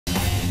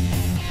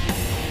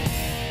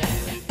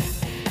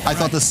I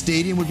thought the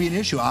stadium would be an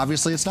issue.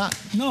 Obviously, it's not.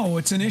 No,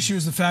 it's an issue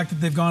is the fact that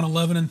they've gone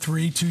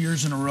 11-3 2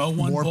 years in a row,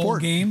 won bowl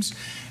games.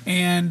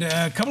 And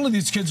a couple of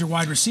these kids are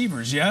wide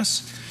receivers,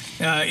 yes?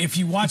 If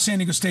you watch San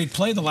Diego State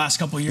play the last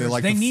couple of years,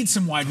 they need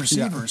some wide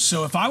receivers. Yeah.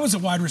 So if I was a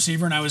wide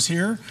receiver and I was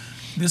here,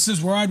 this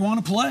is where I'd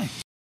want to play.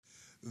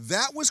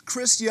 That was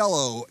Chris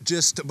Ello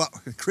just about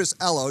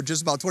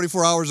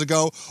 24 hours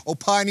ago,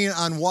 opining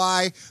on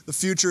why the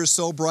future is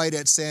so bright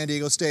at San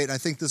Diego State. And I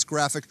think this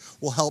graphic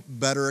will help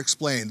better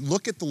explain.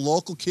 Look at the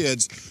local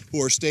kids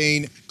who are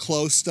staying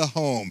close to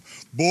home.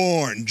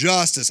 Bourne,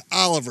 Justice,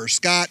 Oliver,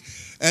 Scott,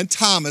 and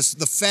Thomas,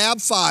 the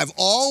Fab Five,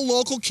 all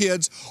local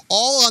kids,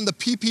 all on the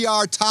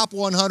PPR top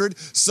 100,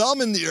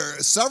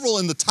 several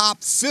in the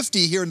top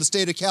 50 here in the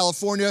state of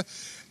California.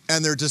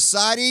 And they're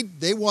deciding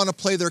they want to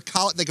play their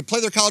college. They can play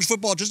their college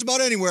football just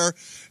about anywhere,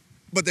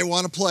 but they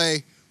want to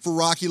play for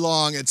Rocky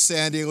Long at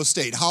San Diego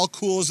State. How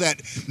cool is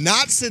that?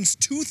 Not since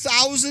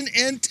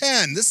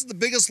 2010. This is the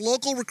biggest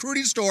local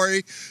recruiting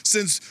story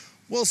since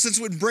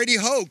when Brady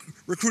Hoke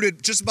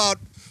recruited just about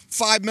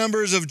 5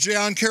 members of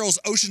John Carroll's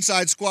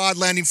Oceanside squad,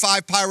 landing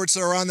 5 Pirates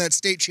that are on that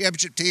state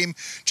championship team.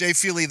 Jay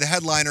Feely, the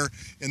headliner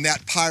in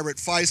that Pirate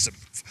FISA.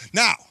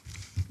 Now,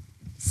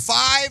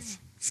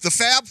 the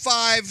Fab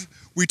Five.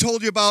 We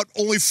told you about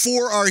only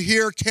 4 are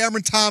here.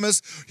 Cameron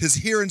Thomas is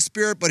here in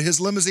spirit, but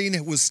his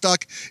limousine was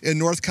stuck in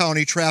North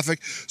County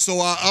traffic. So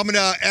I'm going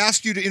to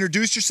ask you to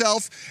introduce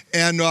yourself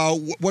and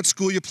what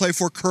school you play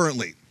for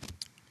currently.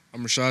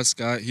 I'm Rashad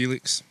Scott,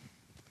 Helix.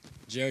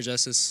 J.R.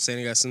 Justice, St.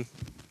 Augustine.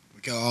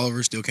 Mikel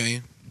Oliver, Steele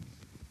Canyon.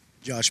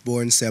 Josh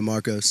Borden, San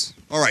Marcos.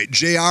 All right,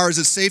 JR, is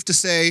it safe to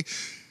say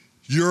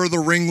you're the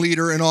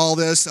ringleader in all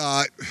this?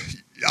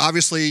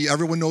 Obviously,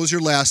 everyone knows your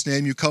last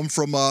name. You come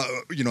from,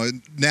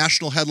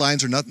 national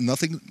headlines are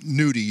nothing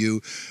new to you.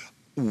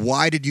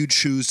 Why did you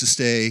choose to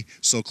stay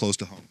so close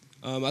to home?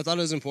 I thought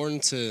it was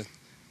important to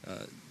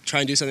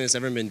try and do something that's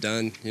never been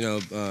done.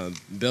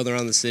 Build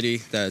around the city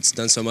that's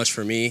done so much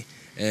for me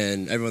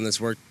and everyone that's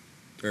worked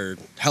or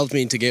helped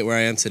me to get where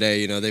I am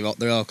today.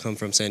 They all come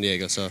from San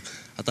Diego, so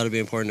I thought it'd be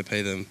important to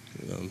pay them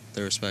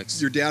their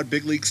respects. Your dad,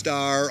 big league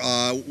star.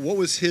 What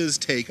was his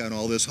take on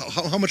all this?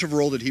 How much of a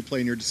role did he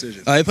play in your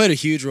decision? He played a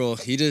huge role.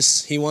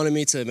 He wanted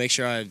me to make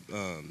sure I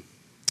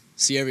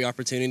see every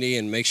opportunity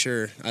and make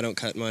sure I don't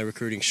cut my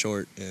recruiting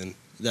short, and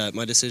that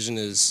my decision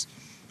is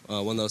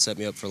one that'll set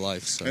me up for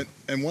life. So.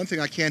 And one thing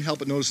I can't help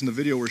but notice in the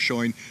video we're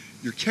showing,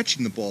 you're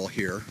catching the ball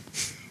here.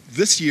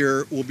 This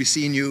year, we'll be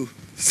seeing you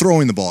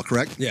throwing the ball,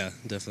 correct? Yeah,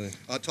 definitely.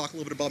 Talk a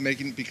little bit about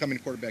becoming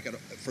a quarterback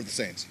for the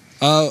Saints.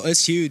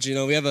 It's huge.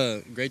 We have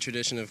a great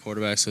tradition of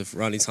quarterbacks with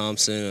Ronnie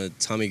Thompson,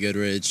 Tommy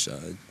Goodrich,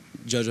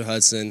 JoJo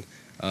Hudson.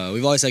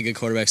 We've always had good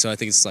quarterbacks, so I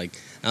think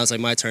now it's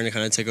my turn to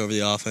kind of take over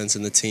the offense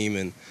and the team,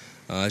 and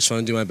I just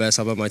want to do my best,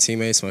 help out my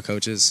teammates, my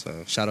coaches.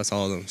 Shout out to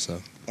all of them.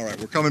 So. All right,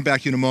 we're coming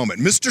back to you in a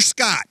moment. Mr.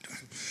 Scott.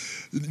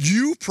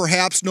 You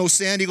perhaps know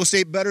San Diego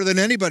State better than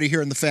anybody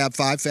here in the Fab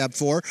Five, Fab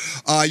Four.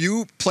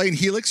 You play in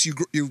Helix. You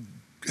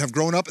have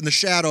grown up in the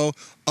shadow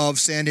of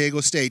San Diego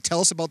State.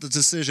 Tell us about the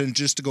decision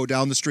just to go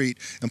down the street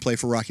and play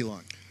for Rocky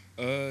Long.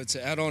 To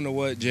add on to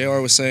what JR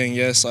was saying,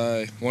 yes,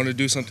 I want to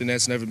do something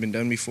that's never been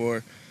done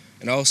before.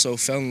 And I also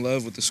fell in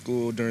love with the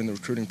school during the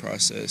recruiting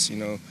process,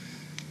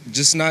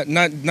 Just not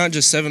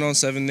just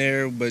 7-on-7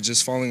 there, but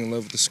just falling in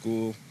love with the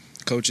school,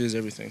 coaches,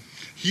 everything.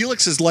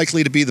 Helix is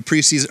likely to be the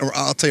preseason, or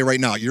I'll tell you right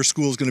now, your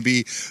school is going to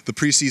be the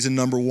preseason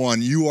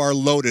 #1. You are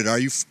loaded. Are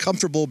you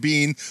comfortable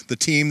being the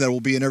team that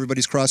will be in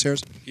everybody's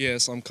crosshairs?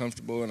 Yes, I'm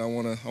comfortable, and I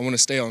want to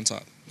stay on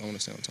top.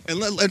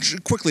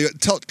 And quickly,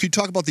 could you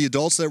talk about the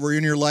adults that were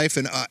in your life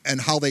and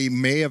how they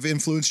may have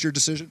influenced your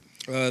decision?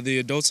 The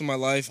adults in my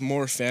life,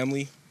 more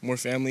family,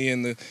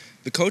 and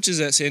the coaches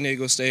at San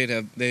Diego State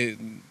they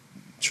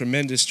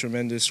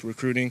tremendous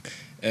recruiting,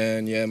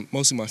 and yeah,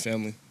 mostly my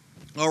family.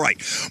 All right.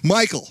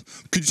 Michael,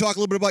 could you talk a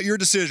little bit about your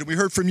decision? We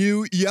heard from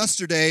you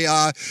yesterday.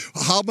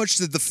 How much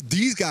did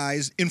these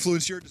guys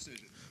influence your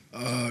decision?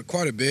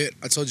 Quite a bit.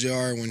 I told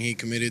JR when he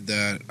committed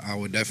that I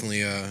would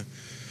definitely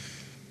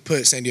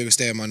put San Diego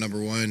State at my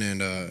 #1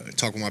 and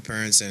talk with my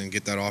parents and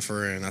get that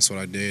offer, and that's what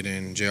I did.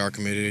 And JR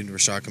committed,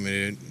 Rashad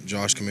committed,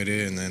 Josh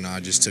committed, and then I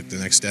just took the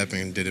next step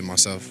and did it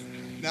myself.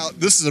 Now,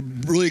 this is a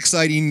really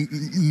exciting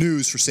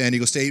news for San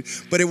Diego State,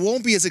 but it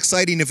won't be as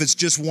exciting if it's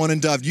just one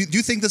and done. Do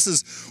you think this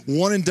is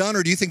one and done,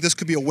 or do you think this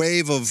could be a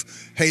wave of,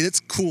 hey, it's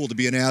cool to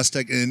be an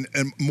Aztec, and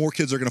more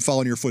kids are going to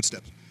follow in your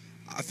footsteps?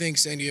 I think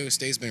San Diego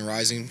State's been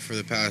rising for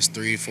the past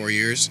 3-4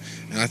 years,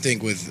 and I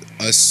think with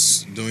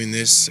us doing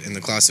this in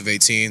the class of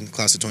 18,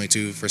 class of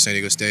 22 for San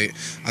Diego State,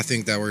 I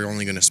think that we're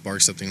only going to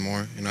spark something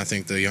more, and I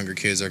think the younger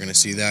kids are going to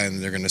see that,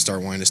 and they're going to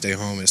start wanting to stay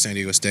home at San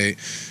Diego State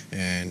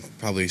and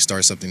probably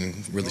start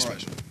something really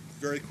special.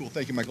 Very cool.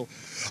 Thank you, Michael.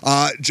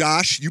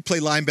 Josh, you play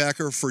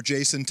linebacker for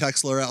Jason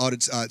Texler out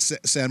at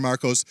San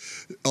Marcos.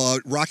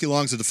 Rocky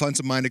Long's a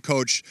defensive-minded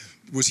coach.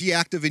 Was he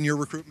active in your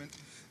recruitment?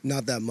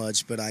 Not that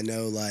much, but I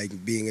know,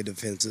 being a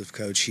defensive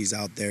coach, he's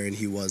out there, and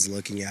he was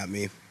looking at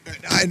me.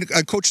 And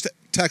Coach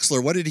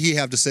Texler, what did he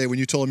have to say when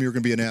you told him you were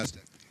going to be an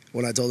Aztec?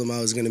 When I told him I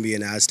was going to be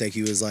an Aztec,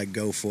 he was like,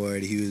 go for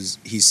it.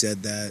 He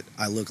said that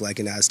I look like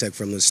an Aztec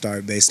from the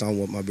start based on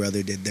what my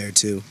brother did there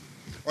too.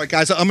 All right,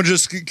 guys, I'm going to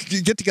just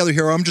get together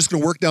here. I'm just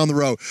going to work down the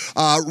row.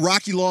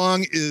 Rocky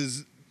Long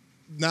is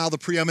now the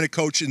preeminent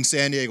coach in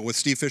San Diego with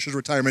Steve Fisher's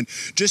retirement.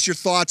 Just your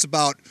thoughts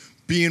about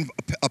being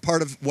a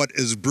part of what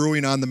is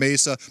brewing on the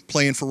Mesa,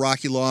 playing for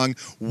Rocky Long.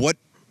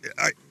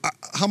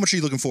 How much are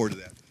you looking forward to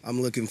that? I'm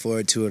looking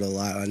forward to it a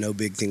lot. I know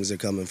big things are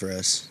coming for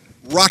us.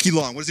 Rocky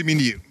Long, what does he mean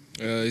to you?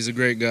 He's a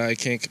great guy.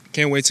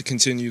 Can't wait to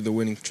continue the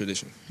winning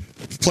tradition.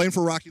 Playing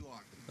for Rocky Long.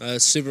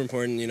 It's super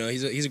important. You know,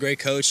 he's a great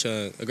coach,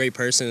 a great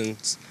person.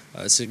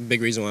 It's a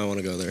big reason why I want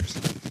to go there.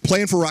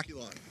 Playing for Rocky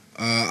Long.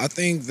 I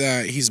think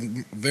that he's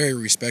a very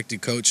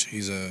respected coach.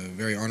 He's a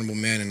very honorable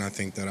man, and I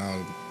think that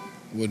I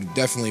would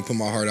definitely put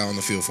my heart out on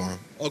the field for him.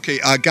 Okay,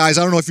 guys,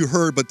 I don't know if you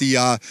heard, but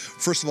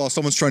first of all,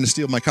 someone's trying to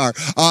steal my car.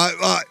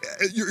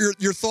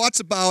 Your thoughts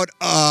about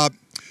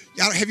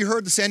have you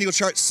heard the San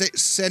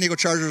Diego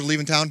Chargers are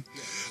leaving town,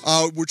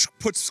 which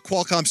puts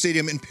Qualcomm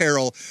Stadium in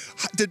peril?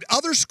 Did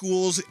other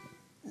schools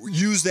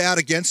use that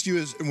against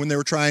you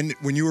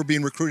when you were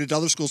being recruited? Did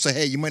other schools say,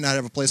 hey, you might not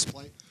have a place to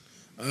play?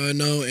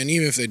 No, and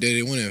even if they did,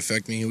 it wouldn't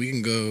affect me. We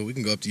can go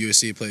up to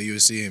USC, play at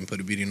USC, and put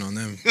a beating on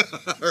them.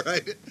 All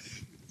right.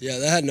 Yeah,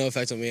 that had no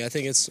effect on me. I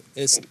think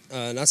it's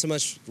not so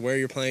much where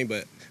you're playing,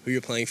 but who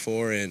you're playing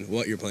for and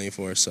what you're playing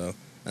for. So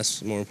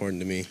that's more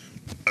important to me.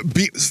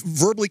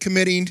 Verbally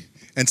committing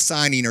and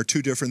signing are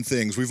two different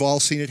things. We've all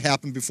seen it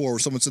happen before where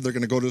someone said they're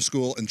going to go to a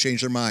school and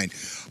change their mind.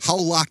 How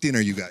locked in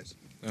are you guys?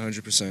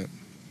 100%.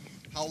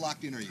 How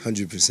locked in are you?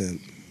 100%.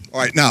 All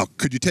right, now,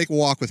 could you take a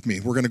walk with me?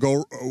 We're going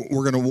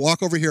to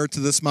walk over here to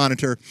this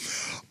monitor.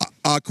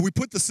 Can we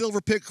put the silver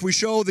pick? Can we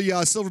show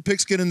the silver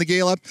pigskin in the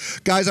gala?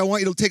 Guys, I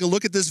want you to take a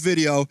look at this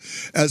video.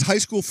 As high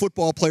school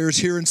football players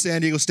here in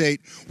San Diego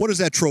State, what does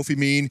that trophy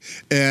mean,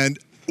 and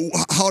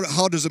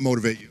how does it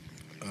motivate you?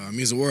 It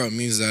means the world. It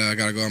means that I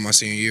got to go out my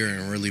senior year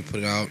and really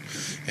put it out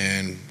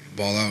and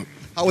ball out.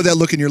 How would that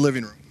look in your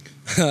living room?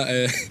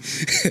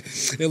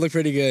 It looked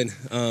pretty good,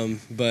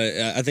 but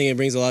I think it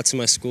brings a lot to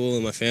my school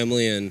and my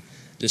family and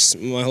just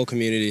my whole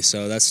community.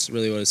 So that's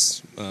really what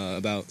it's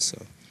about.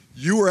 So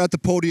you were at the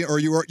podium, or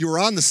you were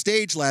on the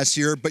stage last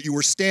year, but you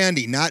were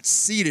standing, not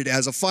seated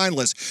as a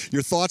finalist.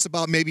 Your thoughts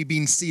about maybe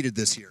being seated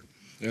this year?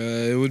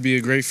 It would be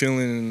a great feeling,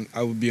 and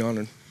I would be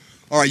honored.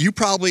 All right, you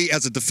probably,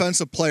 as a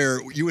defensive player,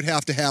 you would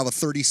have to have a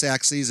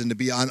 30-sack season to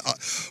be on.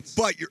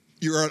 But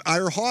you're an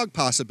Ira Hogg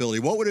possibility.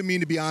 What would it mean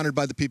to be honored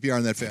by the PPR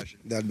in that fashion?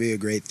 That'd be a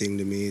great thing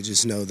to me.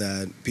 Just know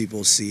that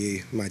people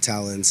see my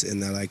talents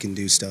and that I can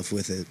do stuff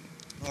with it.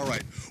 All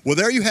right. Well,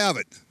 there you have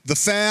it. The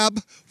Fab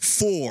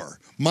Four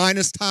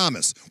minus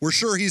Thomas. We're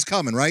sure he's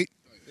coming, right?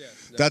 Yeah.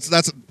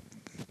 That's.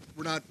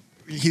 We're not.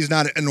 He's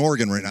not in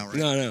Oregon right now, right?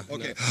 No.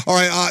 Okay. No. All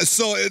right.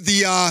 So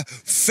the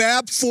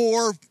Fab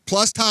Four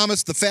plus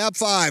Thomas, the Fab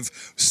Five,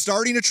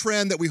 starting a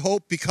trend that we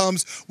hope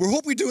becomes. We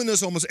hope we're doing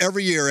this almost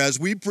every year as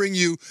we bring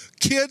you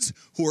kids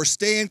who are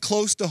staying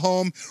close to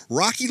home.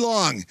 Rocky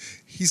Long,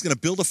 he's going to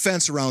build a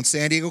fence around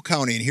San Diego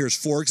County, and here's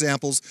 4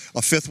 examples. A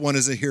 5th one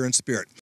is here in spirit.